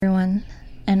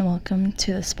welcome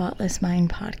to the Spotless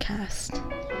Mind podcast.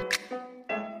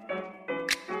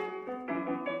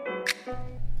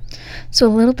 So a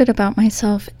little bit about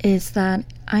myself is that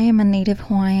I am a native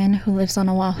Hawaiian who lives on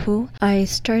Oahu. I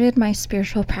started my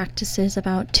spiritual practices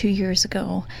about 2 years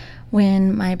ago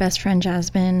when my best friend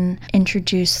Jasmine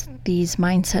introduced these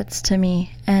mindsets to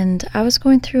me. And I was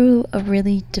going through a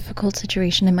really difficult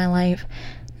situation in my life.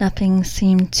 Nothing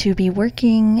seemed to be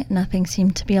working, nothing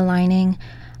seemed to be aligning.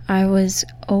 I was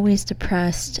always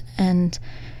depressed, and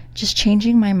just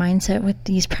changing my mindset with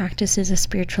these practices of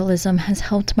spiritualism has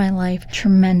helped my life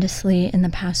tremendously in the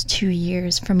past 2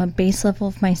 years from a base level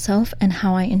of myself and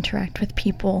how I interact with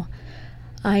people.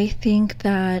 I think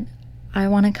that I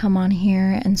want to come on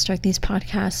here and start these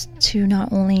podcasts to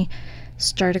not only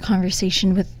start a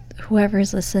conversation with whoever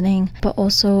is listening, but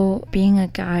also being a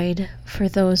guide for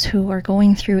those who are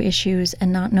going through issues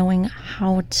and not knowing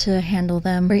how to handle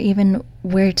them or even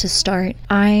where to start.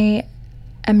 I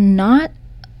am not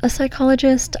a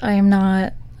psychologist. I am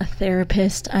not a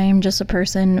therapist. I am just a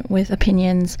person with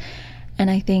opinions.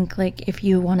 And I think if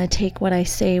you want to take what I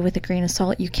say with a grain of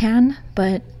salt, you can.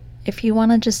 But if you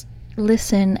want to just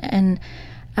listen and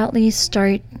at least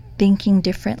start thinking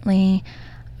differently,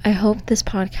 I hope this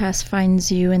podcast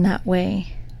finds you in that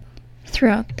way.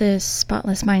 Throughout this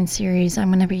Spotless Mind series, I'm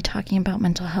going to be talking about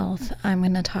mental health. I'm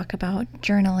going to talk about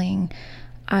journaling.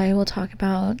 I will talk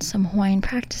about some Hawaiian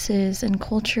practices and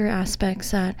culture aspects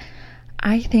that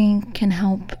I think can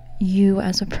help you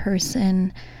as a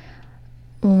person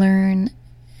learn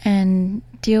and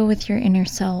deal with your inner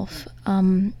self.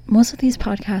 Most of these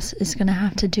podcasts is going to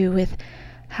have to do with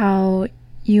how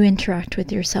you interact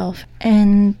with yourself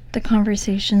and the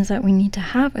conversations that we need to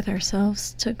have with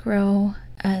ourselves to grow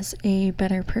as a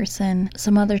better person.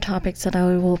 Some other topics that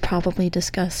I will probably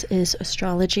discuss is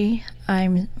astrology.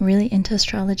 I'm really into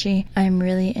astrology. I'm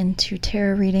really into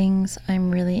tarot readings.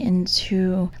 I'm really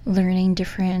into learning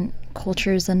different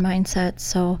cultures and mindsets.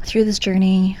 So through this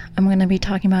journey, I'm going to be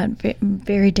talking about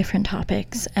very different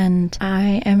topics, and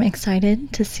I am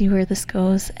excited to see where this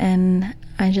goes. And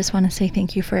I just want to say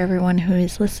thank you for everyone who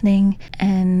is listening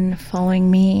and following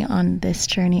me on this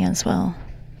journey as well.